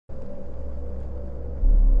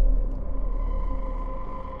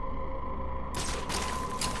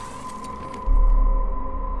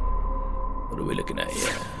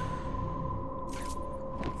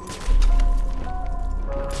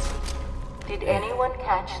Did anyone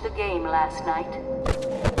catch the game last night?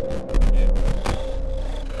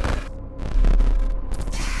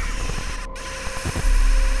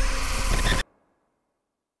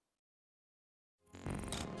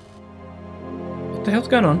 What the hell's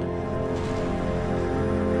going on?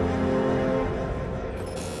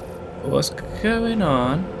 What's going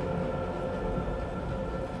on?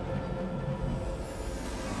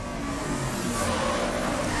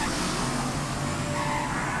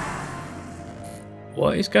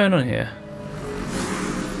 What is going on here?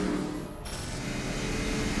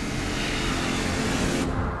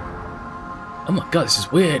 Oh my god, this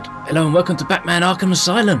is weird. Hello and welcome to Batman Arkham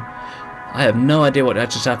Asylum. I have no idea what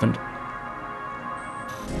just happened.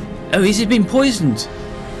 Oh, he's been poisoned.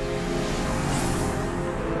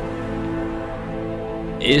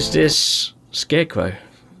 Is this Scarecrow?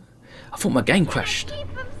 I thought my game crashed. Keep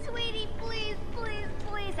him, sweetie, please, please,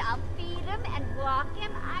 please. I'll feed him and walk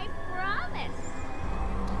him, I promise.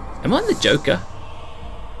 Am I the Joker?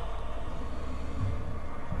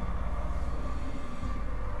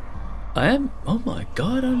 I am? Oh my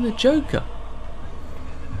god, I'm the Joker.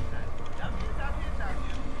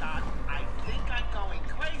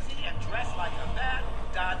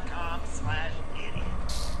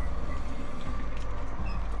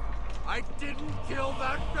 I didn't kill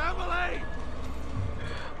that family!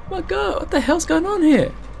 Oh my god, what the hell's going on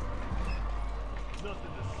here?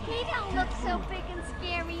 He don't look so big and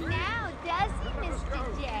scary now, does he,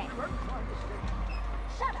 Mr. J?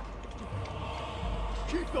 Shut up.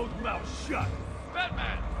 Keep those mouths shut!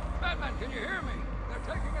 Batman! Batman, can you hear me?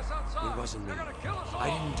 They're taking us outside. It wasn't me. They're gonna kill us all. I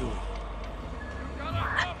didn't do it. You gotta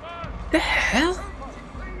help us! The hell?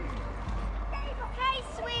 Hey,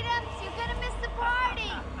 sweetums, you're gonna miss the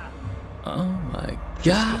party. Oh my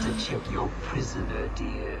Got god. to check your prisoner,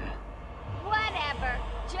 dear. Whatever.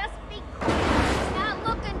 Just be quiet. It's not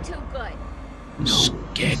looking too good.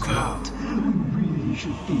 Scarecrow. You really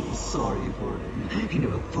should feel sorry for him. He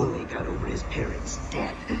never fully got over his parents'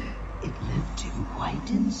 death. It left him quite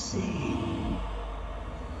insane.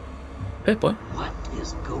 Hey boy. What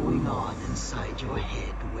is going on inside your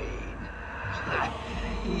head, Wayne?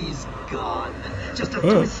 He's gone. Just a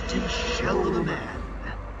twisted shell of a man.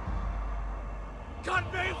 Cut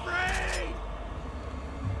me free!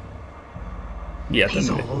 Yeah,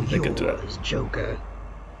 He's all they could do that. yours, Joker.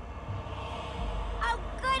 Oh,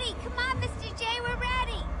 goody. Come on, Mr. J, we're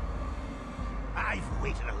ready. I've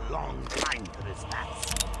waited a long time for this,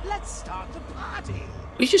 Bats. Let's start the party.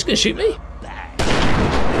 He's just gonna shoot me? Bang.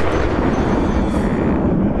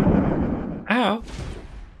 Ow.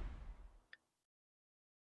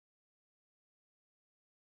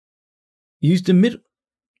 Use the middle.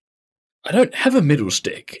 I don't have a middle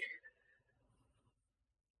stick.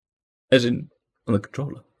 As in, on the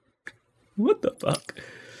controller. What the fuck?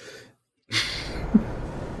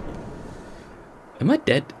 Am I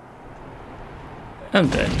dead? I'm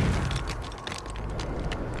dead.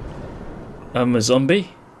 I'm a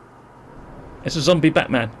zombie. It's a zombie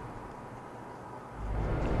Batman.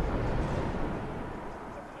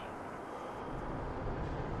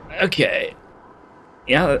 Okay.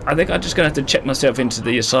 Yeah, I think I'm just going to have to check myself into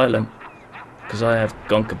the asylum. Because I have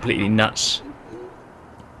gone completely nuts.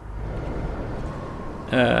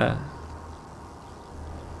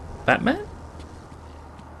 Batman?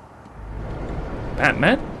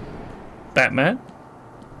 Batman? Batman?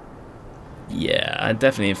 Yeah, I'm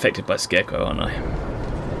definitely infected by Scarecrow, aren't I?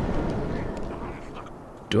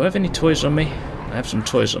 Do I have any toys on me? I have some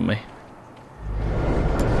toys on me.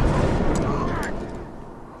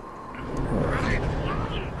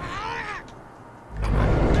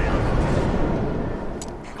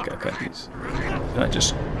 Can I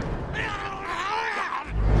just...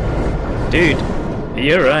 Dude, are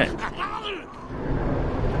you alright?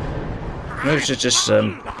 Maybe I should just, No.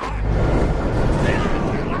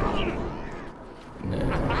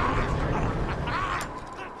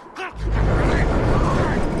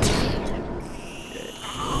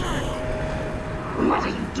 What are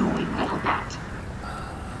you doing, little bat?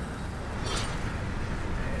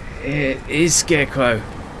 It is Scarecrow.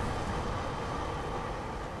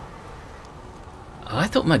 I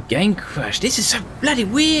thought my game crashed. This is so bloody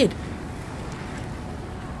weird.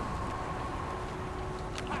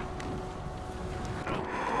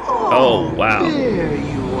 Oh wow. There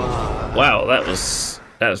you are. Wow, that was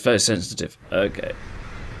very sensitive. Okay.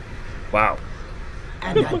 Wow.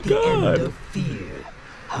 And at the end of fear,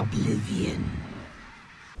 oblivion.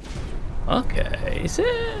 Okay, is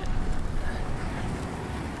it?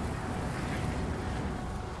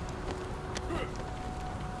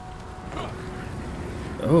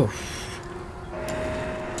 Oh.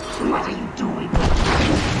 What are you doing?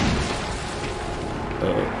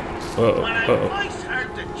 When I first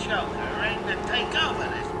heard the Joker aimed to take over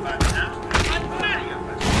this funhouse, like many of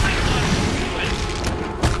us, I thought he was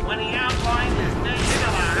crazy. When he outlined his vision of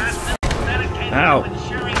a hospital dedicated to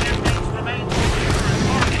ensuring inmates remain free for as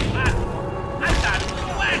long as possible, I thought he was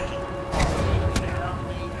wacky. He held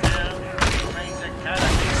me down, razor cut a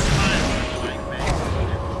big smile on my face.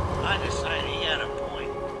 I decided he had a point.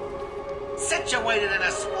 Situated in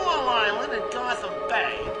a small island in Gotham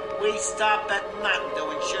Bay, we stop at nothing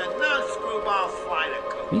to ensure no screwball flight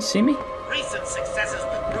occurs. Can you see me? Recent successes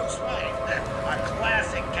with Bruce Wayne, a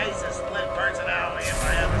classic case of split personality if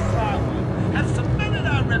I ever saw one, have cemented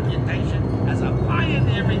our reputation as a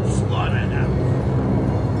pioneering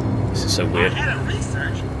slaughterhouse. This is so weird. Our head of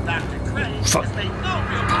research, Dr. Craig, has made no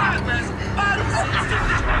real progress, but he seems to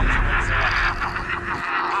enjoy his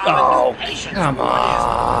work. Oh, come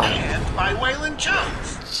on. And by Waylon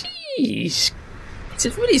Jones. Jeez. It's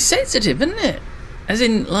really sensitive, isn't it? As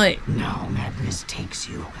in, like... Now madness takes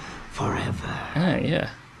you forever. Ah, yeah.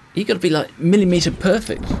 You gotta be, like, millimeter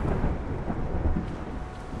perfect.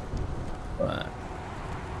 Right.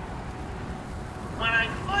 When I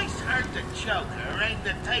first heard the Joker aimed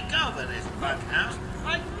to take over this funhouse,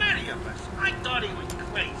 like many of us, I thought he was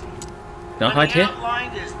crazy. Can I hide here? When he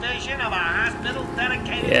outlined his vision of a hospital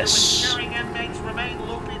dedicated to ensuring inmates remain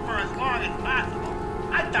loopy for as long as possible,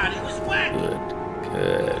 I thought he was wacky.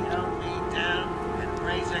 Good. He held me down and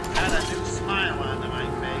razor cut a new smile onto my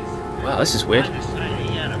face. Wow, this is weird. I decided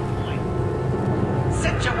he had a point.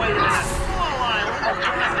 Situated in a small island of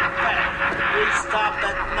Gotham Bay, we stopped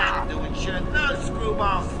at nothing to ensure no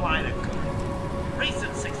screwball flight occurred.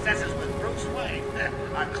 Recent successes with Bruce Wayne,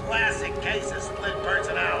 a classic case of split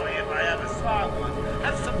personality if I ever saw one,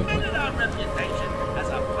 have cemented our reputation as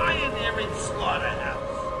a pioneering slaughterhouse.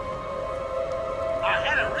 Our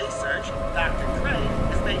head of research, Dr. Craig,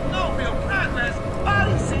 has made no real progress, but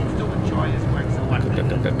he seems to enjoy his work so much. Our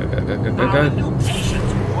new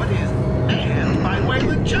patient's ward is manned by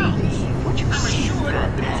Waylon Jones. I'm assured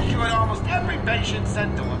that he's cured almost every patient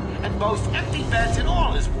sent to him and boasts empty beds in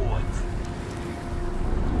all his wards.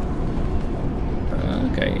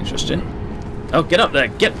 Okay, interesting. Oh, get up there.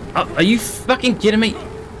 Get up. Are you fucking kidding me?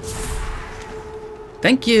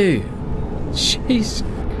 Thank you. Jeez.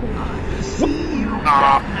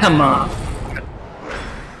 Oh, come on.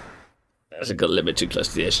 That's got a little bit too close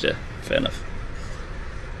to the edge there. Fair enough.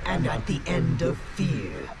 And at the end of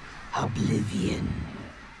fear, oblivion.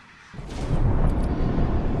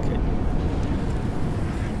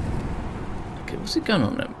 Okay, what's it going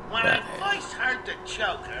on then? When I first heard the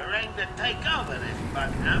Joker aimed to take over this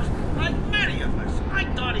funhouse, like many of us, I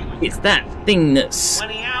thought he was... It's that thing that's when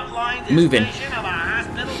he outlined his moving. vision of a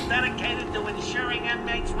hospital dedicated to ensuring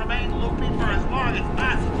inmates remain loopy for as long as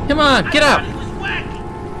possible. Come on, get up! He was wacky.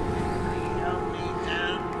 He held me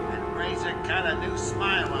down and razor cut a new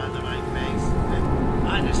smile onto my face.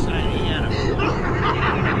 I decided he had a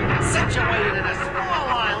point. Situated in a small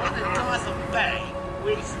island in Gotham Bay,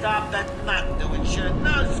 we stopped at nothing to ensure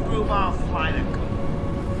no screwball flight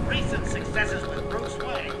occurred. Recent successes with Bruce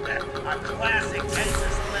Wayne, a classic case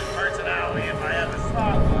of split personality if I ever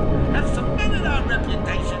saw one, have cemented our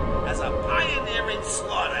reputation as a pioneering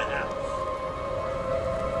slaughterhouse.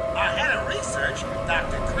 Our head of research,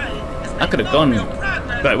 Dr. Craig, has made I could have gone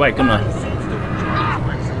that way, couldn't I?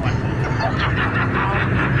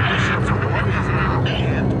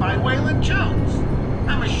 Manned by Waylon Jones.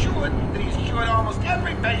 I'm assured that he's cured almost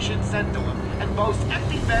every patient sent to him and boasts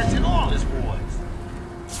empty beds in all his wards.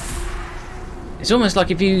 It's almost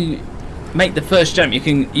like if you make the first jump,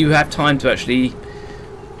 you have time to actually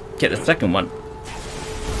get the second one.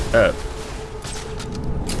 Are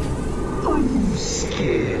you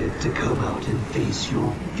scared to come out and face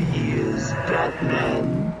your fears,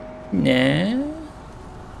 Batman? Nah.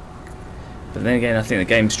 But then again, I think the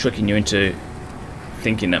game's tricking you into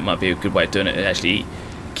thinking that might be a good way of doing it, and actually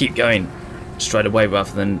keep going straight away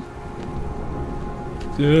rather than...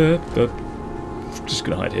 just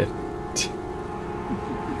gonna hide here.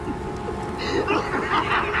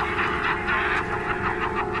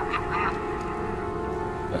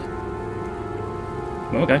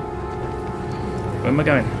 Okay. Where am I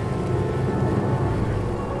going?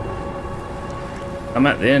 I'm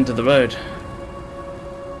at the end of the road.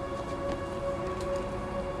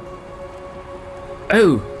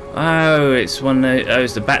 Oh! Oh, it's one. Oh,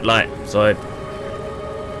 it's the backlight. So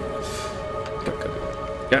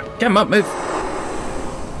come up, move.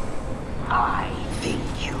 I think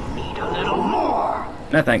you need a little more.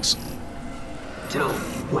 No thanks. Tell me,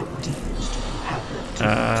 what deals do you have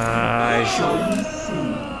left? Shall we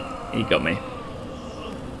see? He got me.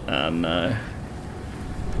 Oh no.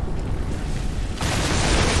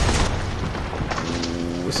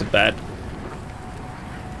 this is bad.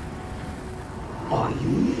 Are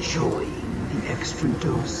you enjoying the extra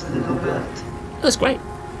dose, little bat? That's great. I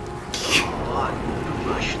won't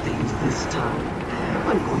rush things this time.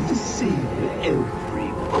 I'm going to savor every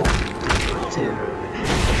moment of your terror.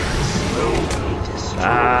 Slowly destroy.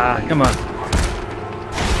 Ah, come on.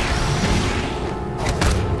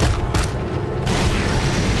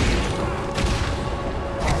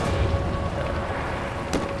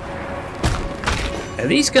 Are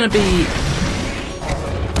these going to be...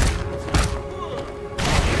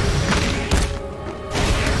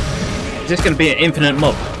 Is this going to be an infinite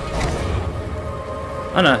mob?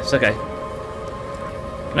 Oh no, it's okay.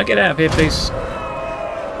 Can I get out of here, please?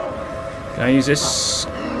 Can I use this?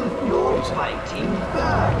 You're fighting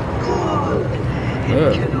back.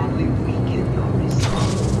 Good. It can only weaken your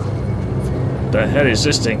resolve. The hell is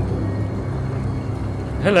this thing?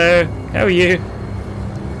 Hello, how are you?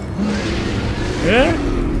 Yeah?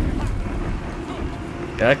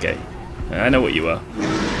 Okay, I know what you are.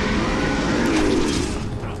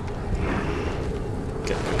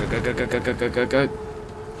 Go.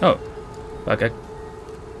 Oh, okay.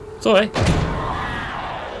 Sorry.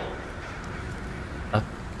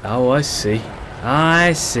 Oh, I see.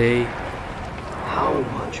 I see. How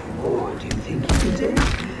much more do you think you can take?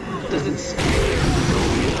 Does it scare you to know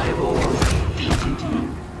that I've almost defeated you?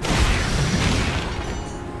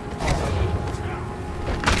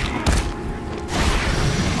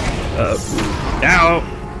 Ow!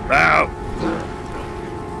 Ow!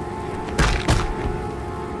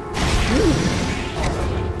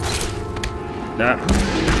 No.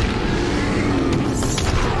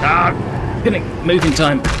 Ah! Pinning! Moving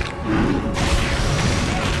time!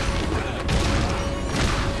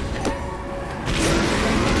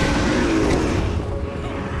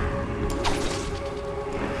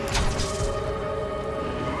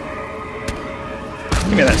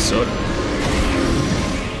 Give me that sword.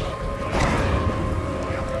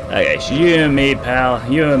 Okay, it's you and me, pal.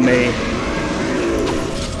 You and me.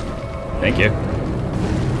 Thank you.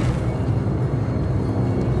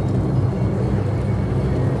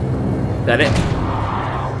 Is that it?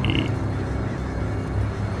 Yeah.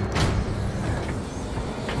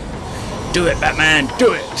 Do it, Batman!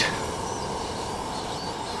 Do it!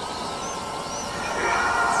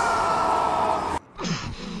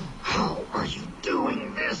 How are you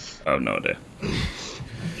doing this? Oh, no idea.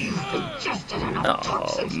 You've ingested enough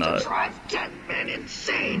toxins to drive dead men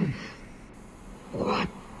insane. What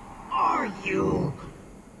are you?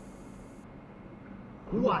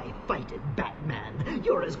 Why fight it, Batman?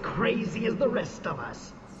 You're as crazy as the rest of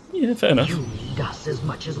us. Yeah, fair enough. You need us as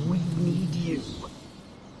much as we need you.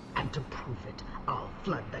 And to prove it, I'll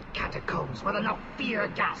flood the catacombs with enough fear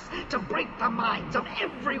gas to break the minds of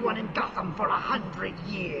everyone in Gotham for 100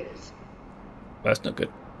 years. That's not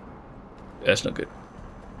good. That's not good.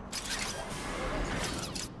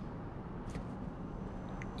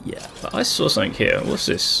 Yeah, but I saw something here. What's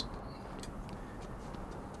this?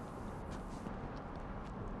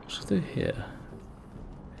 What's through here?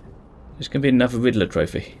 There's going to be another Riddler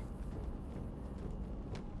trophy.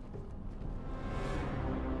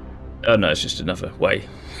 Oh no, it's just another way.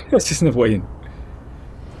 It's just another way in.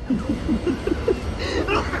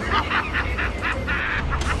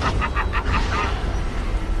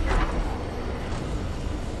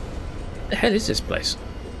 The hell is this place?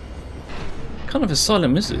 What kind of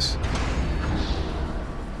asylum is this?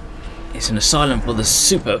 It's an asylum for the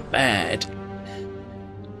super bad.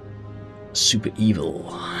 Super evil.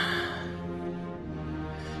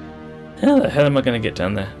 How the hell am I going to get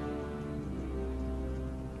down there?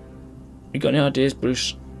 You got any ideas,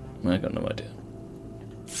 Bruce? I got no idea.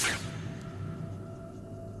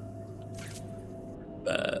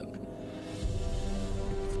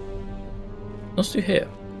 What's through here?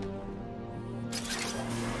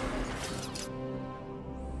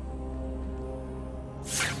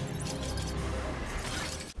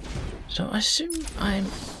 So I assume I'm...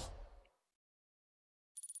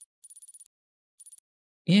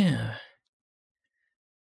 Yeah.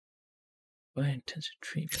 By intensive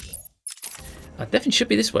treatment. I definitely should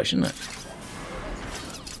be this way, shouldn't I?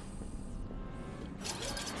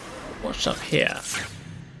 What's up here?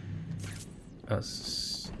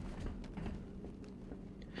 Is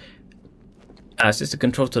this the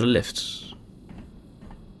control to the lifts?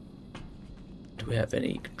 Do we have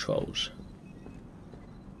any controls?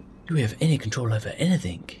 Do we have any control over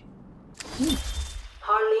anything?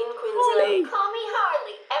 Harleen Quinn. Call me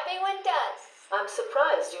Harley. Everyone does. I'm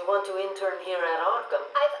surprised you want to intern here at Arkham.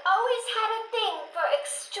 I've always had a thing for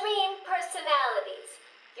extreme personalities.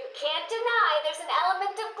 You can't deny there's an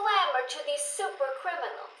element of glamour to these super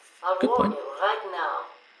criminals. I'll Good warn point. you right now.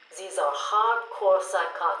 These are hardcore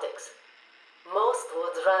psychotics. Most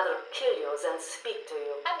would rather kill you than speak to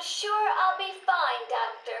you. I'm sure I'll be fine,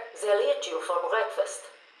 Doctor. They'll eat you for breakfast.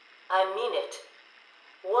 I mean it.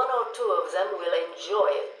 1 or 2 of them will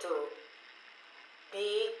enjoy it too.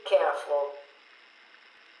 Be careful.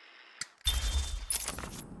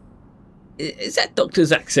 Is that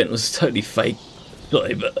doctor's accent was totally fake?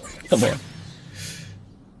 Sorry, but come on.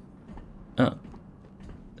 Oh.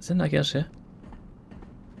 Is there nothing else here?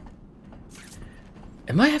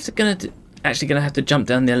 Am I actually gonna have to jump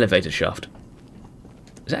down the elevator shaft?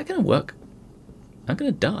 Is that gonna work? I'm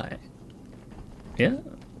gonna die. Yeah?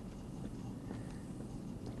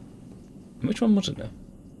 Which one was it now?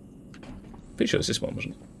 Pretty sure it's this one,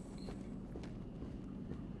 wasn't it?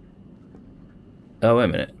 Oh, wait a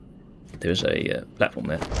minute. There's a platform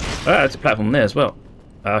there. Ah, there's a platform there as well.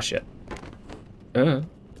 Ah, shit.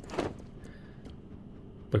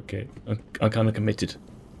 Okay, I'm kind of committed.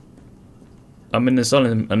 I'm in the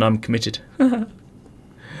asylum and I'm committed.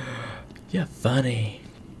 Yeah, funny.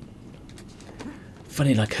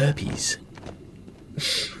 Funny like herpes.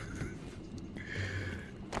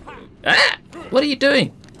 Ah! What are you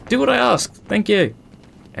doing? Do what I ask. Thank you.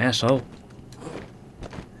 Asshole.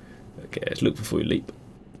 Okay, let's look before we leap.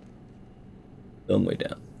 Long way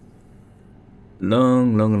down.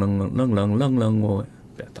 Long way.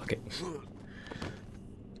 Yeah, fuck it.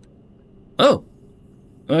 Oh!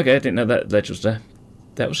 Okay, I didn't know that ledge was there.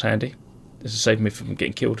 That was handy. This has saved me from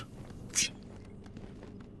getting killed.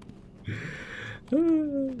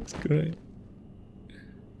 Oh, that's great.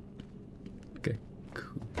 Okay,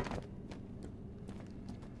 cool.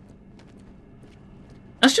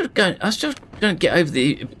 I was just going to get over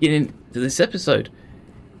the beginning to this episode.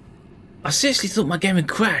 I seriously thought my game had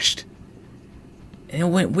crashed. And it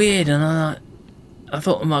went weird, and I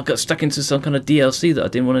thought I might have got stuck into some kind of DLC that I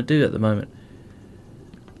didn't want to do at the moment.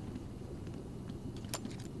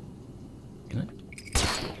 Can I?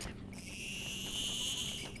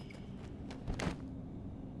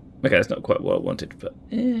 Okay, that's not quite what I wanted, but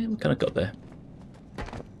we kind of got there. There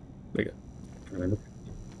we go.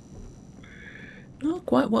 Not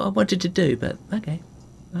quite what I wanted to do, but okay.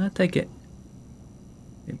 I'll take it.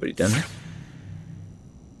 Anybody down there?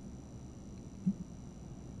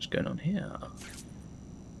 What's going on here?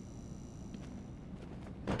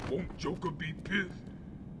 Won't Joker be pissed?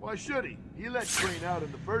 Why should he? He let Crane out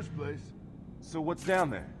in the first place. So what's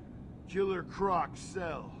down there? Killer Croc's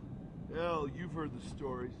cell. Hell, you've heard the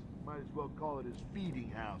stories. Might as well call it his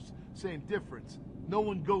feeding house. Same difference. No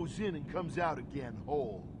one goes in and comes out again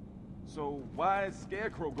whole. So why is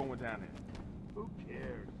Scarecrow going down there? Who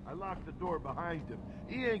cares? I locked the door behind him.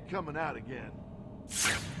 He ain't coming out again.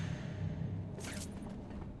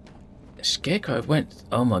 Scarecrow went...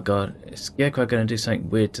 Oh my god. Is Scarecrow going to do something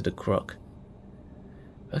weird to the Croc?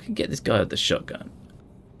 If I can get this guy with the shotgun,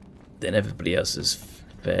 then everybody else is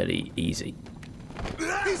fairly easy.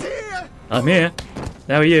 He's here! I'm here.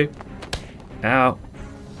 How are you? Ow.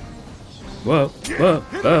 Whoa. Whoa.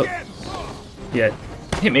 Whoa. Yeah.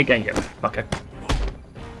 Hit me again, you fucker.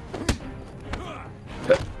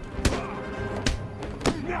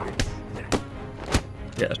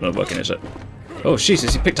 Yeah, that's not working, is it? Oh,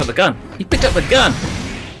 Jesus, he picked up the gun. He picked up the gun!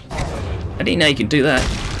 I didn't know you can do that.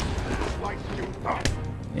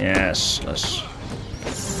 Yes, let's...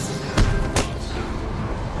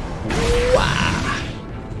 Wow.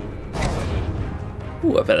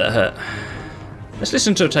 Ooh, I bet that hurt. Let's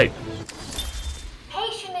listen to a tape.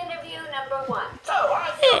 Patient interview number 1. So,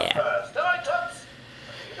 I go first, don't I, Toots?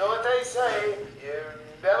 You know what they say, you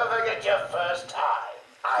never forget your first time.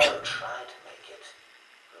 I'll try to make it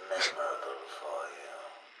memorable for you.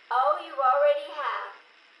 Oh, you already have.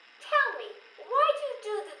 Tell me, why do you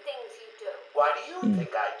do the things you do? Why do you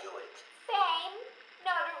think I do it? Fame,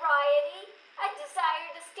 notoriety, a desire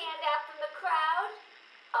to stand out from the crowd,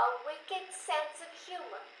 a wicked sense of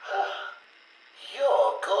humor.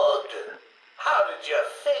 You're good. How did you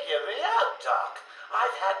figure me out, Doc?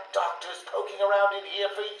 I've had doctors poking around in here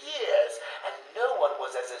for years, and no one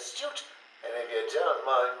was as astute, and if you don't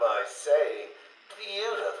mind my saying,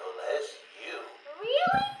 beautiful as you.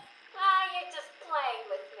 Really? Ah, you're just playing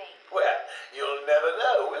with me. Well, you'll never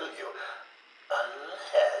know, will you?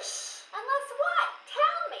 Unless... Unless what?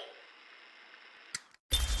 Tell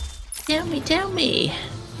me. Tell me.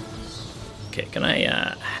 Okay, can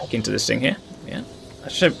I hack into this thing here? Yeah. I'm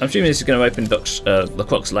assuming this is going to open the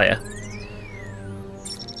Croc's lair.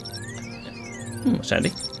 What's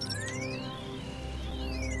handy?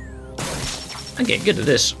 I'm getting good at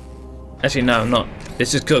this. Actually, no, I'm not.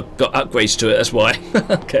 This has got upgrades to it, that's why.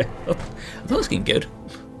 Okay. I thought it was getting good.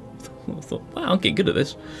 I thought, wow, I'm getting good at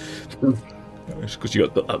this. It's because you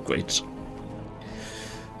got the upgrades.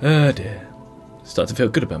 Oh dear. Started to feel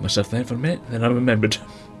good about myself there for a minute, then I remembered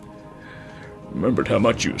how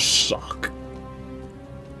much you suck.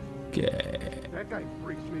 Okay. That guy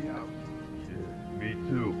freaks me out. Yeah, me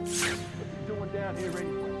too. What's he doing down here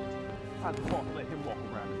anyway? I'd let him walk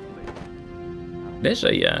around and play. There's a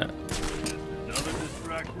Another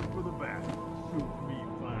distraction for the bat. Shoot me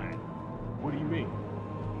fine. What do you mean?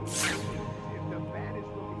 If the bat is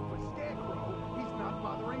looking for Scarecrow, he's not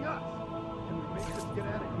bothering us. And we make us get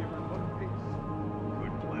out of here in one piece.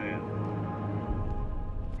 Good plan.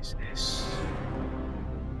 What is this?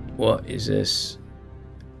 What is this?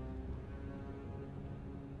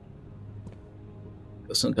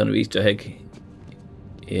 Got some kind of Easter egg.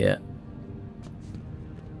 Yeah.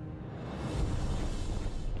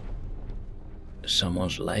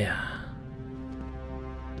 Someone's lair.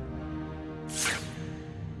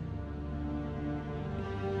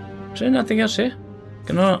 Is there nothing else here?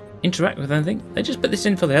 Can I not interact with anything? They just put this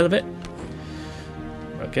in for the hell of it.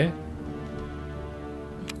 Okay.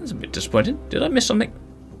 That's a bit disappointing. Did I miss something?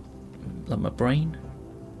 Like my brain?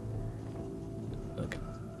 Okay.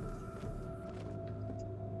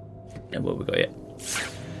 And what have we got here?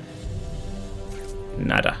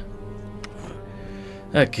 Nada.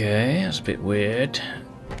 Okay, that's a bit weird.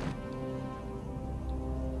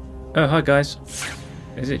 Oh, hi guys.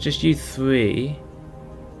 Is it just you three?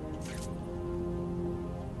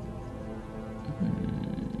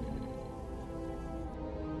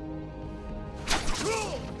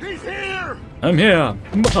 He's here! I'm here!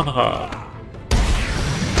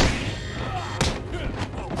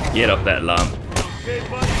 Get off that lamp. Okay,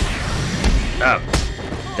 buddy. Oh,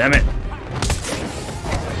 damn it.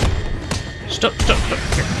 Stop.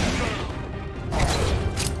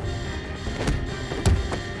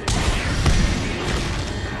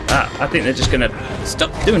 I think they're just gonna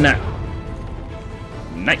stop doing that.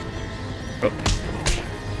 Night. Oh.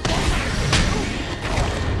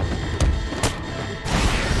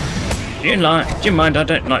 Do you mind? I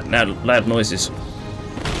don't like loud noises.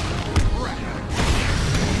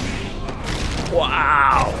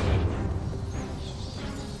 Wow.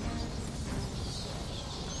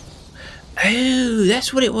 Oh,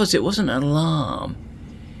 that's what it was. It wasn't an alarm.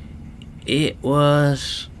 It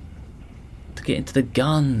was to get into the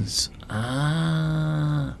guns.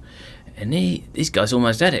 Ah. And these guys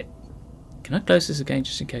almost had it. Can I close this again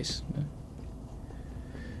just in case? No?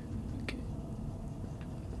 Okay.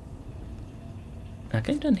 I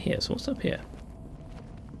came down here, so what's up here?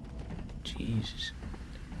 Jesus.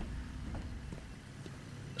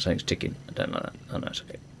 Something's ticking. I don't like that. Oh no, it's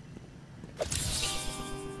okay.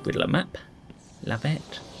 Riddler map. Love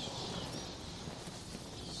it.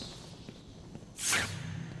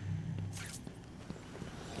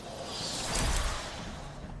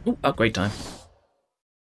 Ooh, upgrade time.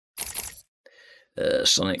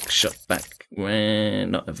 Sonic shot back.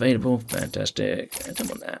 Not available. Fantastic. I don't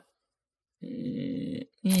want that.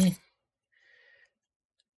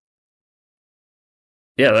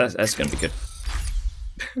 Yeah, that's going to be good.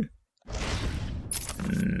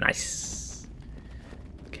 Nice.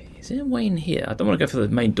 Okay, is there a way in here? I don't want to go for the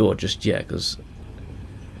main door just yet, because...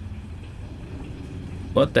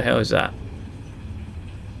 What the hell is that?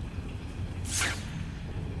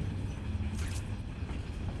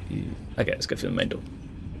 Okay, let's go for the main door.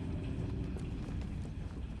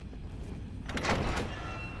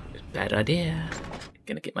 Bad idea.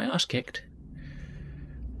 Gonna get my ass kicked.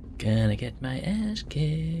 Gonna get my ass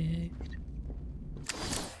kicked.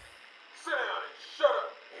 Sit down and shut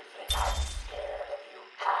up. You think I'm scared of you,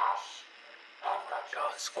 Cash? I've got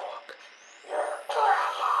your Squawk. You're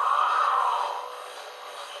clever.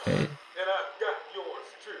 Hey. And I've got yours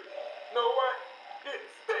too. Know what? It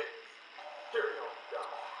stinks. Carry on, Doc.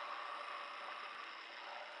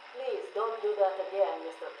 Please don't do that again,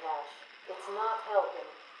 Mr. Cash. It's not helping.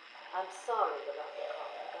 I'm sorry about the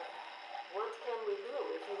problem, but what can we do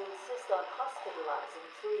if you insist on hospitalizing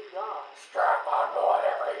 3 guards? Strap on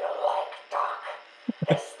whatever you like, Doc.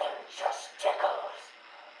 This thing just tickles.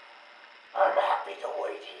 I'm happy to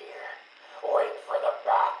wait here. Wait for the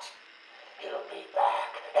bat. He'll be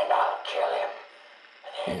back, and I'll kill him.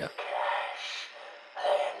 Then Cash.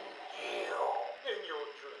 Then you. In your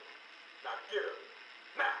dream. Now get him.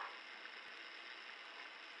 Now.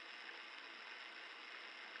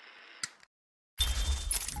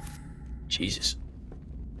 Jesus.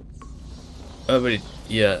 Oh, really?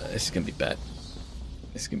 Yeah, this is gonna be bad.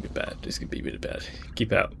 This is gonna be bad. This is gonna be really bad.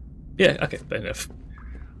 Keep out. Yeah, okay, fair enough.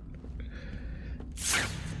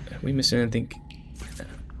 Are we missing anything?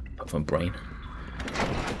 Apart from brain.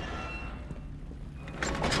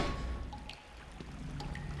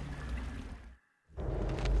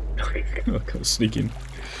 I can't sneak in.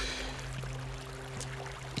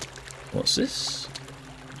 What's this?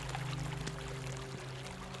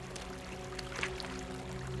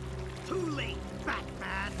 Too late,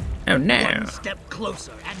 Batman. Oh no! One step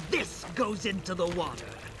closer, and this goes into the water.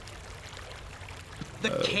 The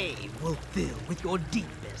cave will fill with your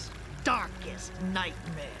deepest, darkest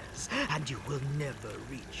nightmares, and you will never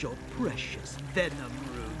reach your precious venom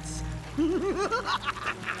roots.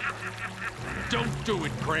 Don't do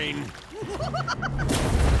it, Crane.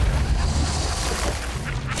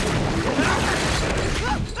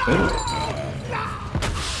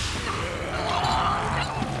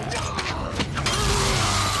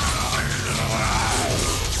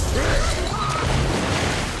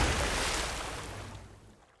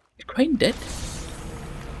 Is Crane dead?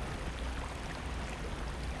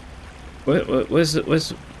 Where's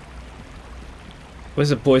the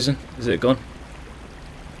poison? Is it gone?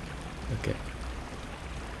 Okay.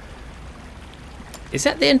 Is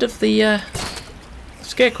that the end of the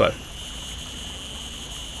scarecrow?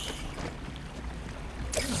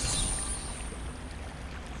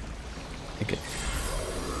 Okay.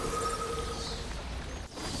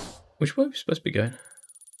 Which way are we supposed to be going?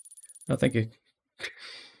 Oh, thank you.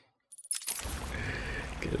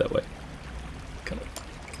 Go that way. Come on.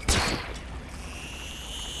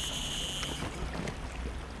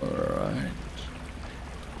 Alright.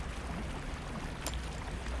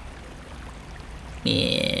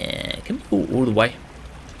 Yeah, can we go all the way?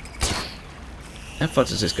 How far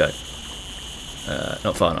does this go?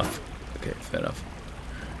 Not far enough. Okay, fair enough.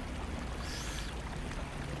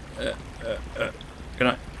 Can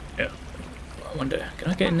I? Yeah. I wonder,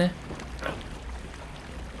 can I get in there?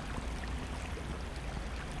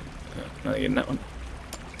 Not getting that one.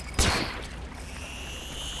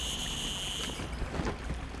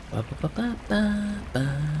 Ba ba ba ba ba ba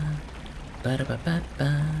ba ba ba ba.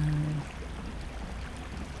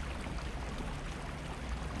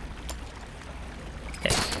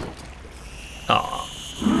 Ah.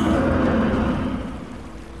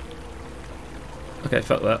 Okay,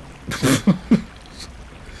 fuck that.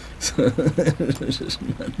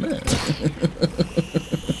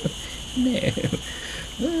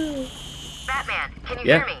 No. Batman, can you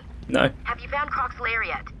Yeah. hear me? No. Have you found Croc's lair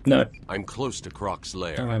yet? No. I'm close to Croc's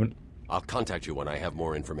lair. No, I haven't. I'll contact you when I have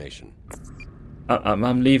more information.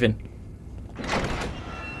 I'm leaving.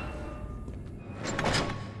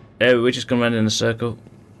 Yeah, we're just going around in a circle.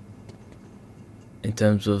 In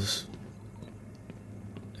terms of...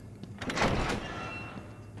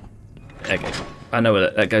 Okay. I know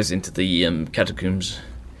where that goes into the catacombs.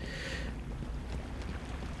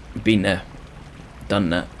 Been there. Done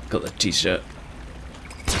that. Got the t-shirt.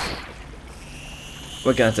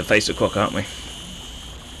 We're going to have to face the Croc, aren't we?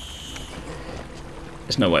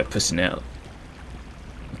 There's no way of pussing out.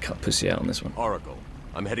 We can't pussy out on this one. Oracle,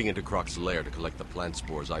 I'm heading into Croc's lair to collect the plant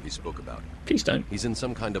spores Ivy spoke about. Please don't. He's in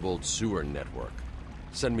some kind of old sewer network.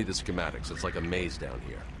 Send me the schematics. It's like a maze down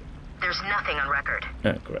here. There's nothing on record.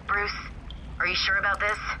 Oh, correct. Bruce, are you sure about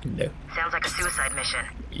this? No. Sounds like a suicide mission.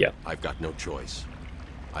 Yeah. I've got no choice.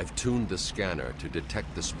 I've tuned the scanner to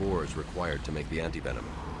detect the spores required to make the antivenom.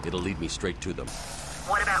 It'll lead me straight to them.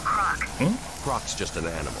 What about Croc? Croc's just an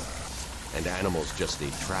animal. And animals just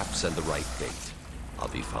need traps and the right bait. I'll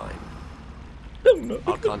be fine. Oh, no.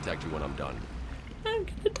 I'll contact you when I'm done. I'm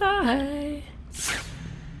gonna die.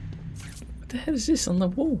 What the hell is this on the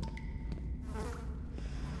wall?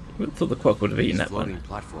 I thought the Croc would have eaten These that floating one.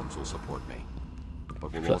 platforms will support me.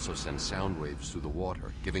 But we'll also send sound waves through the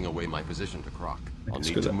water, giving away my position to Croc. I'll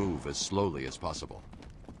need to move as slowly as possible.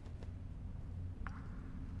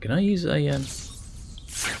 Can I use a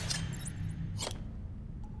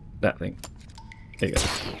that thing? There you go.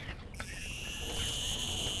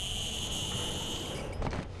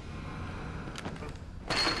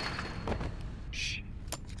 Shh.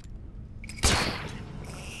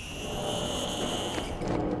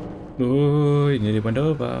 Oh, you nearly went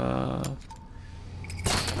over.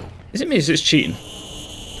 Is it me? Is this cheating?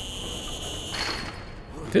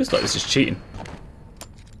 Feels like this is cheating.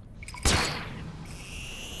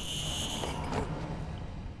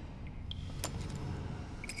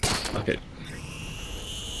 Okay.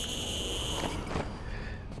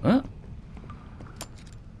 What?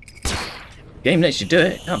 Game lets you do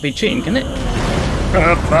it. Can't be cheating, can it?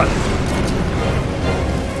 Oh, fuck.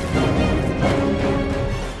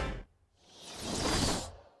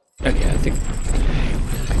 Okay, I think.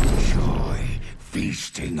 Enjoy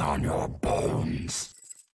feasting on your bones.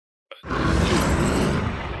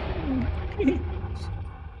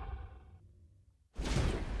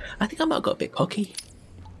 I think I might have got a bit cocky.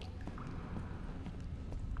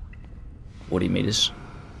 40 meters.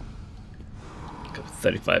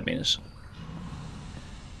 35 meters.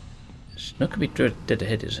 It's not going to be dead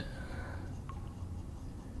ahead, is it?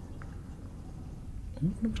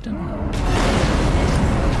 What's down there?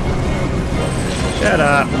 Shut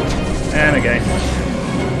up! And again.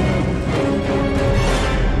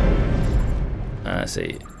 I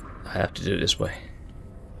see. I have to do it this way.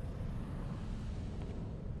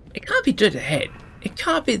 It can't be dead ahead. It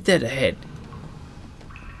can't be dead ahead.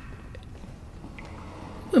 It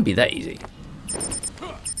wouldn't be that easy.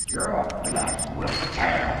 Your blood will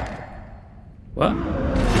tell. What?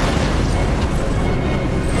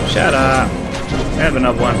 Shut up. I have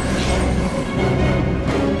another one.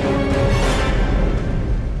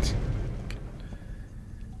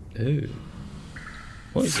 Ooh.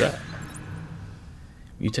 What is that?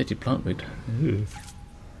 Mutated plant root. Ooh.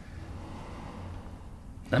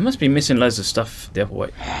 That must be missing loads of stuff the other way.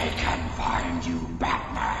 I can find you,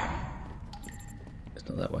 Batman. It's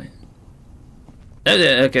not that way. Oh,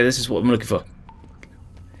 yeah, okay, this is what I'm looking for.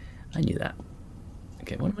 I knew that.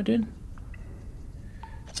 Okay, what am I doing?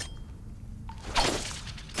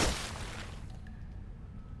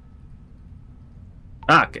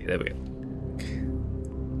 Ah, okay, there we go.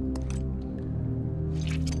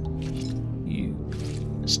 You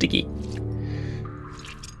sticky.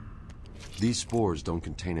 These spores don't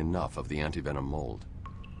contain enough of the antivenom mold.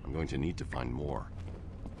 I'm going to need to find more.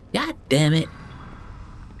 God damn it.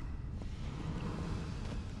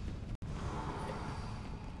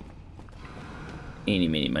 Eeny,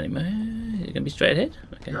 meeny, money, mo. Is it gonna be straight ahead?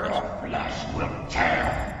 Okay. Your flesh will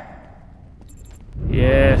tear.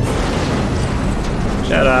 Yeah.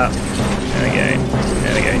 Shut up. There we go.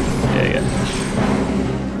 There we go. There we go.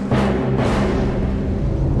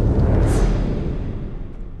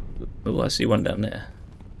 Oh, I see one down there.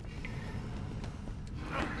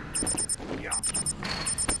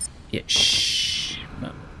 Yeah, shh.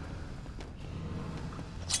 No.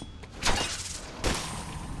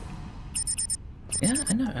 Yeah,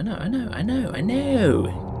 I know.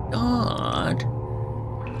 God.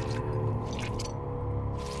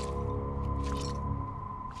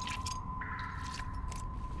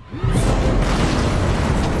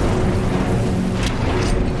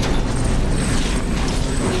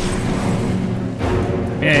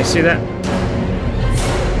 Yeah, you see that?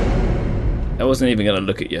 I wasn't even gonna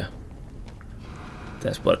look at you.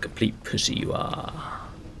 That's what a complete pussy you are.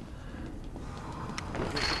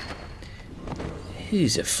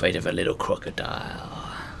 Who's afraid of a little crocodile?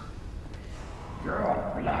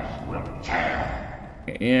 Your flesh will tear.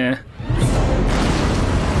 Yeah.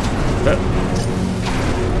 But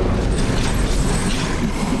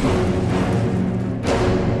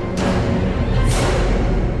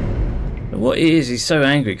what he is, he's so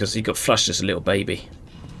angry because he got flushed as a little baby.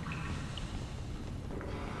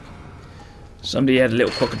 Somebody had a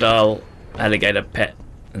little crocodile alligator pet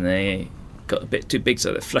and they got a bit too big,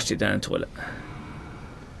 so they flushed it down the toilet.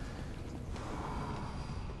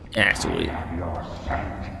 That's all it is.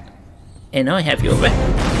 And I have your rep.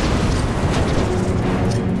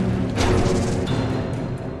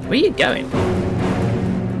 Where are you going?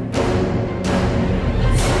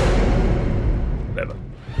 Whatever.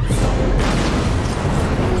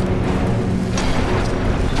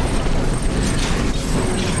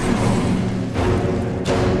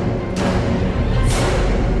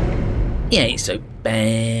 It ain't so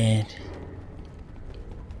bad.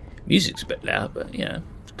 Music's a bit loud, but you know,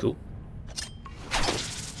 it's cool.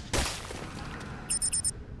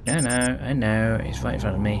 I know, he's right in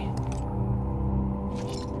front of me.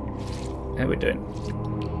 How are we doing?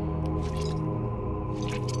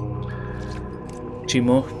 2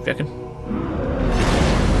 more, do you reckon?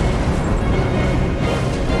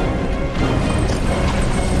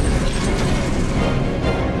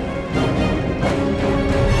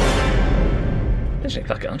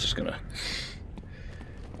 Fuck it, I'm just gonna...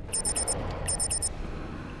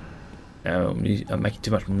 No, I'm making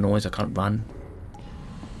too much noise, I can't run.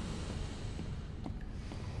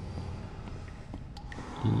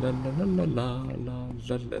 La la la la la la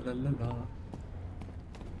la la la la.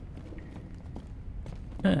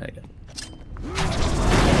 There you go.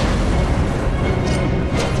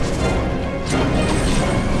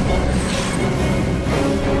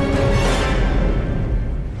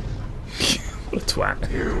 What a twat.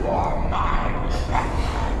 You are mine.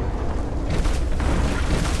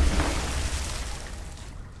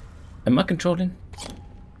 Am I controlling?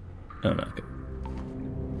 Oh no, okay.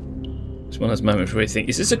 It's one of those moments where you think,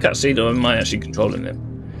 is this a cutscene or am I actually controlling it?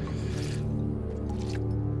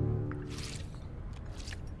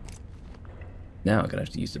 Now I'm gonna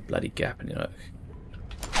have to use the bloody gap and you're like...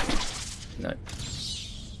 No.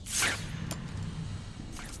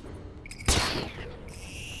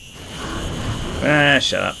 Ah,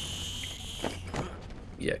 shut up.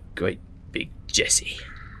 Yeah, great big Jesse.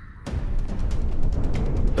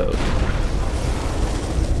 Oh.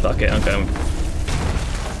 Fuck it, I'm going.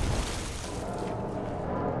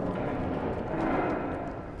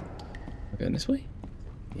 I'm going this way?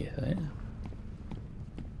 Yes, I am.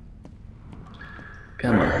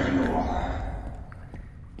 Come on.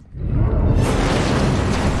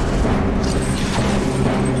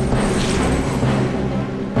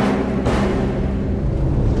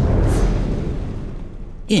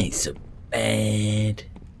 It ain't so bad.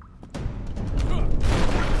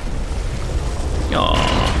 Oh,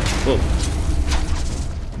 whoa.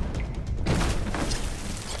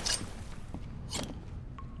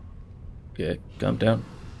 Yeah, calm down.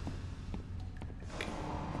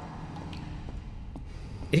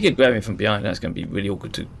 If you could grab him from behind, that's going to be really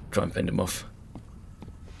awkward to try and fend him off.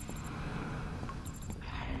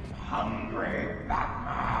 I'm hungry,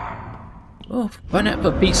 Batman. Oh, run out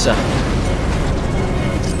for pizza.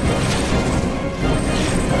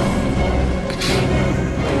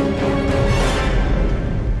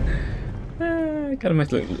 Kind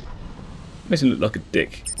of makes him look like a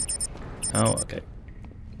dick. Oh, okay.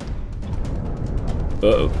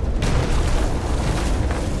 Uh-oh.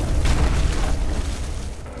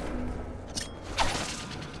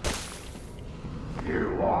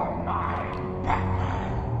 You are mine,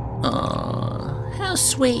 Batman. Aww, how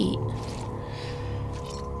sweet.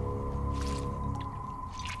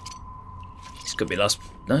 This could be last.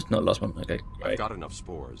 No, it's not last one. Okay, right. I've got enough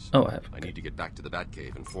spores. Oh, I have. I need to get back to the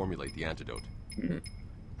Batcave and formulate the antidote.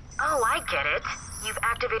 Oh, I get it. You've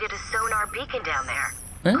activated a sonar beacon down there.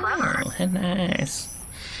 Oh, how nice.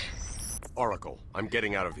 Oracle, I'm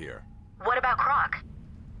getting out of here. What about Croc?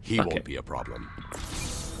 He won't be a problem.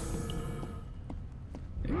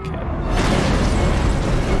 Okay.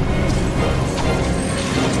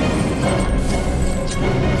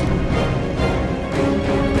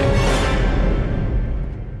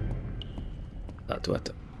 What?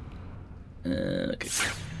 Okay.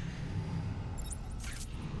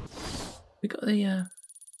 We got the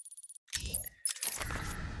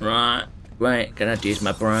Right, wait, can I use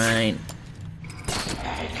my brain?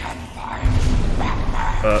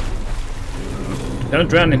 Don't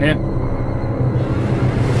drown in here.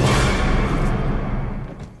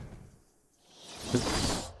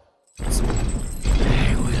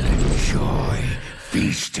 They will enjoy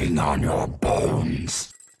feasting on your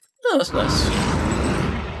bones. Oh, that's nice.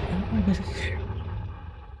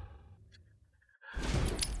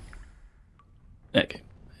 Okay.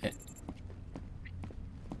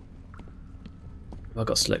 I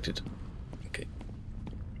got selected. Okay.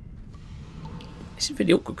 This is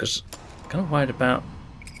really awkward because I'm kind of worried about.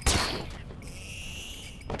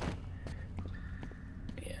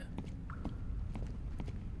 Yeah.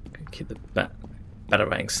 Okay, keep the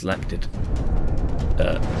batarang selected.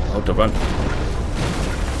 Hold to run.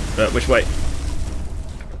 Which way?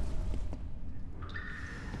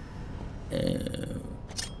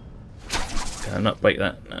 Can I not break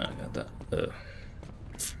that? No, I got that.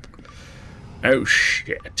 Oh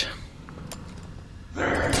shit.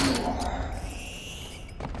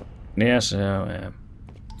 Yes, I am.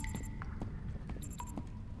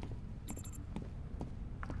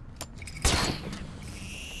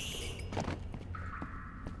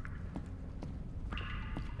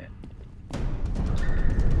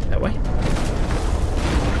 That way?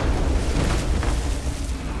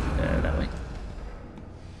 That way.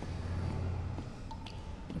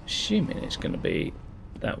 I'm assuming it's going to be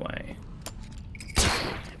that way.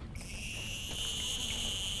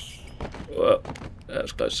 Whoa, that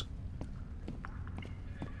was close.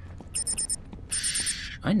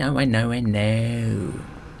 I know. Where are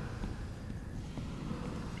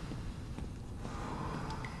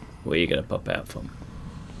you going to pop out from?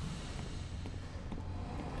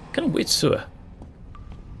 Kind of weird sewer.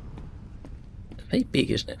 It's very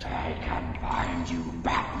big, isn't it? I can find you,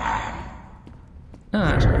 Batman.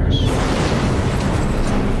 Ah, that's nice.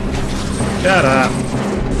 Shut up.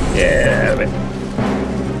 Yeah, but...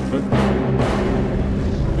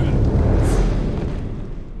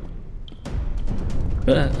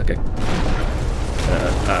 okay.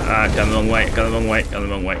 Gone the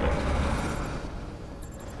wrong way.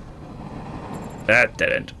 That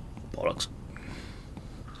dead end. Bollocks.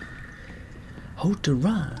 Hold to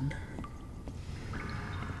run.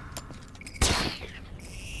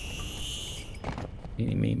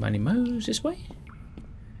 Eeny, meeny, mo's this way.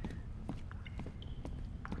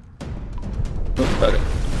 Oh, bugger.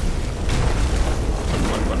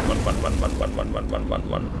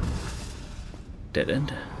 One. Dead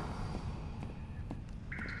end.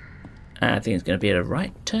 I think it's going to be a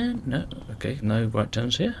right turn. No, okay, no right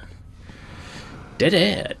turns here. Dead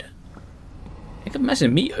end. I got a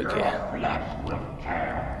massive meat hook here.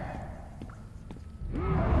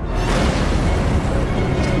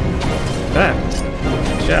 Ah,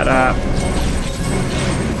 shut up.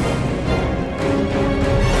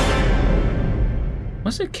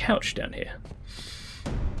 What's a couch down here?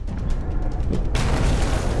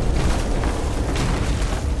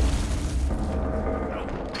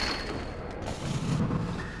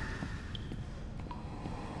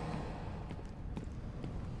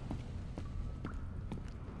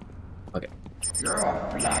 Okay. Your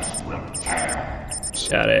flesh will tear.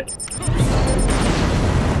 Shut it.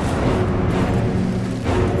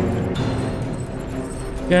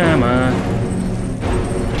 Come on.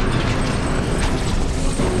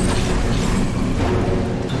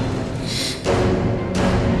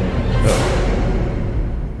 Oh.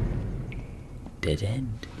 Dead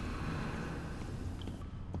end.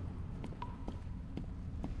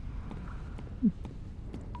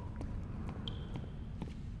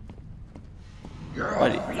 Your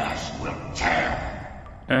flesh will tear.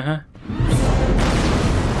 Uh-huh.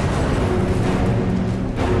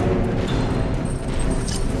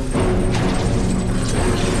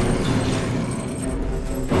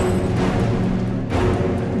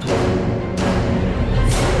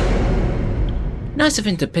 Nice of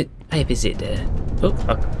him to pay a visit there. Oh,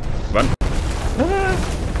 run. Ah.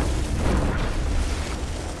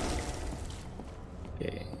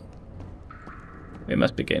 Okay. We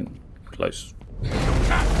must be getting close. You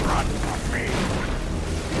can't run from me.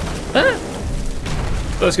 Ah!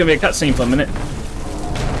 Thought it was going to be a cutscene for a minute.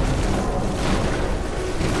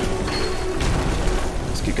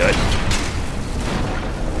 Let's keep going.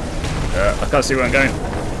 I can't see where I'm going.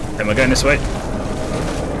 Am I going this way?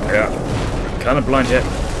 Yeah. Kind of blind yet.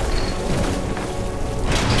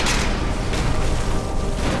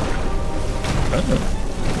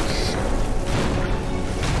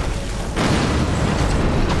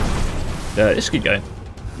 This could go.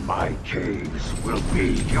 My caves will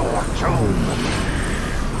be your tomb.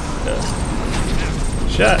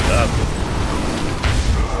 Shut up.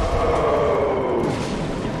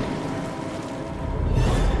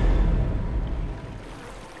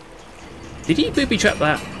 Did he booby trap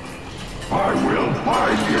that? I will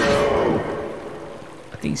find you.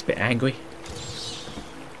 I think he's a bit angry.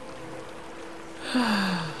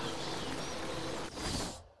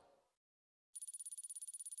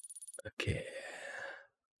 Okay.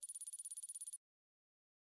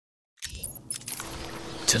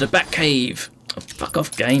 To the Batcave. Oh, fuck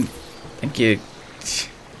off, game. Thank you.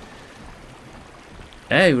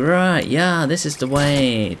 Oh, right. Yeah, this is the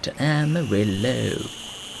way to Amarillo.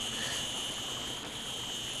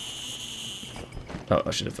 Oh,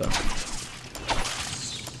 I should have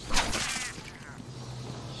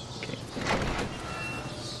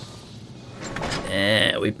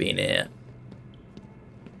Okay. We've been here.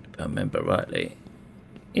 If I remember rightly.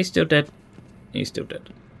 He's still dead. He's still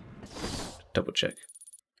dead. Double check.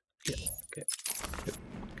 Yeah, okay. Good.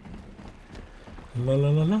 La la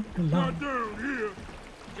la la la.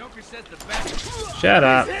 Shut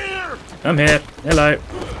up. I'm here. Hello.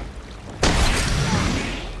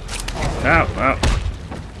 Ow, ow.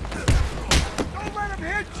 Don't let him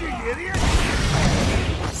hit you, idiot!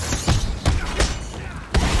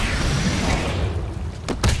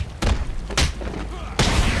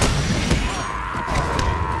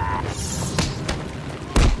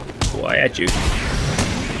 Oh, I had you. Is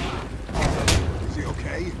he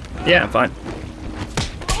okay? Yeah, I'm fine.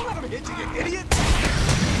 Don't let him hit you, you idiot!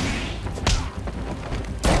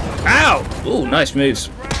 Ow! Ooh, nice moves.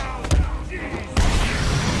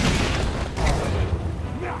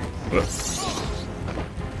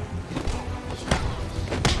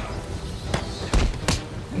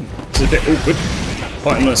 It's a bit awkward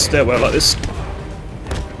fighting on a stairwell like this.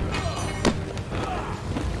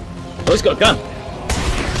 Oh, he's got a gun.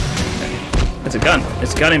 It's a gun.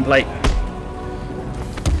 It's a gun in play.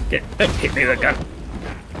 Don't hit me with a gun.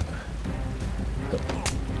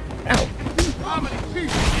 Ow.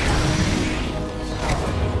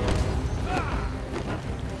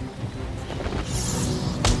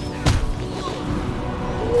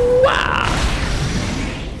 Wow.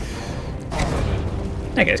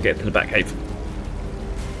 Okay, let's get to the Batcave.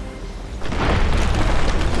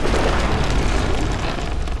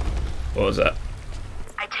 What was that?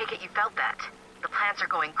 I take it you felt that. The plants are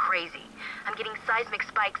going crazy. I'm getting seismic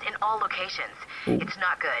spikes in all locations. Ooh. It's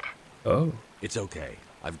not good. Oh. It's okay.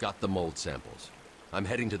 I've got the mold samples. I'm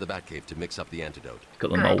heading to the Batcave to mix up the antidote.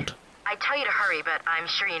 Got the Good. mold. I tell you to hurry, but I'm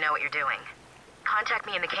sure you know what you're doing. Contact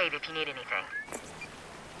me in the cave if you need anything.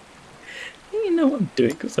 You know what I'm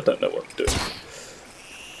doing, because I don't know what I'm doing.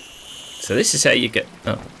 So this is how you get...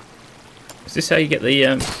 Oh. Is this how you get the...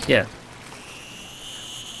 yeah.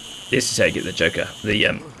 This is how you get the Joker.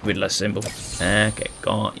 The Riddler symbol. Okay,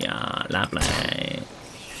 got ya. Lovely.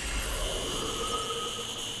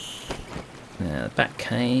 Now, the back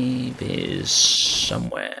cave is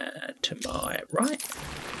somewhere to my right.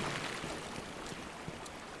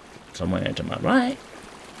 Somewhere to my right.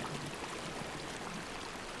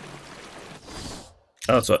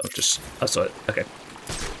 Oh, that's right. I saw it. Okay.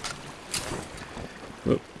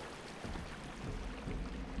 Whoop.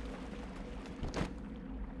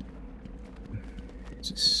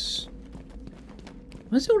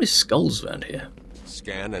 Where's all these skulls around here?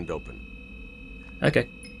 Scan and open. Okay.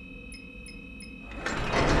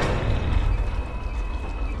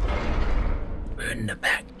 We're in the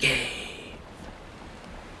back cave.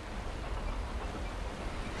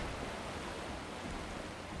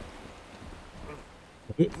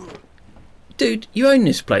 Dude, you own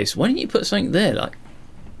this place. Why didn't you put something there, like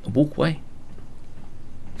a walkway?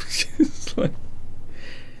 It's like...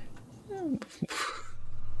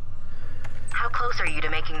 How close are you to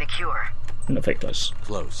making the cure? Not very close.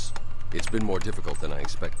 Close. It's been more difficult than I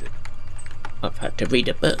expected. I've had to read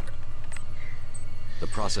a book. The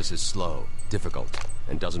process is slow, difficult,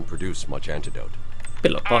 and doesn't produce much antidote.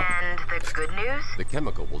 Bit like And the good news? The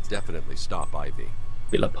chemical will definitely stop Ivy.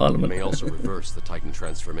 Bit like Parliament. It may also reverse the Titan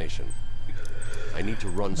transformation. I need to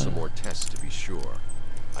run some more tests to be sure.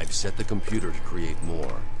 I've set the computer to create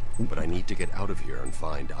more, but I need to get out of here and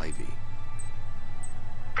find Ivy.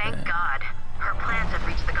 Thank God. Her plans have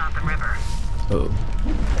reached the Gotham River. Oh.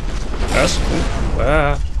 Yes.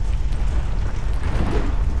 Wow.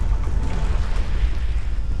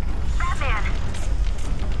 Batman!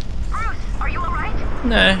 Bruce, are you alright?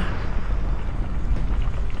 No.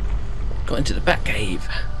 Got into the Batcave.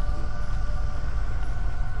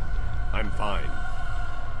 I'm fine.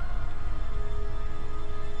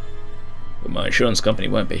 But my insurance company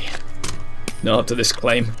won't be. Not after this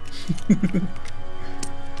claim.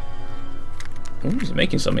 Oh, he's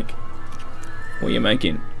making something. What are you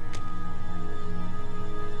making?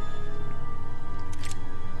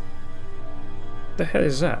 What the hell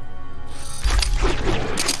is that?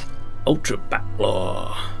 Ultra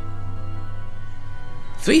Backclaw.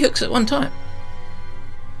 3 hooks at one time.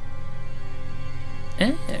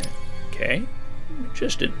 Ah, okay.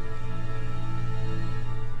 Interesting.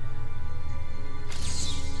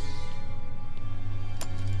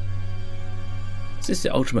 Is this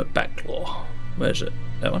the ultimate Backclaw? Where's it?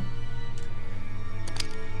 That one?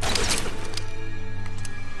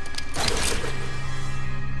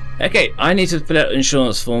 Okay, I need to fill out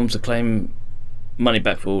insurance forms to claim money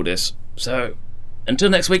back for all this. So, until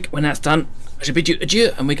next week, when that's done, I shall bid you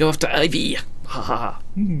adieu and we go off to Ivy. Ha ha ha.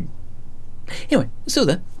 Anyway, still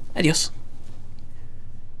there. Adios.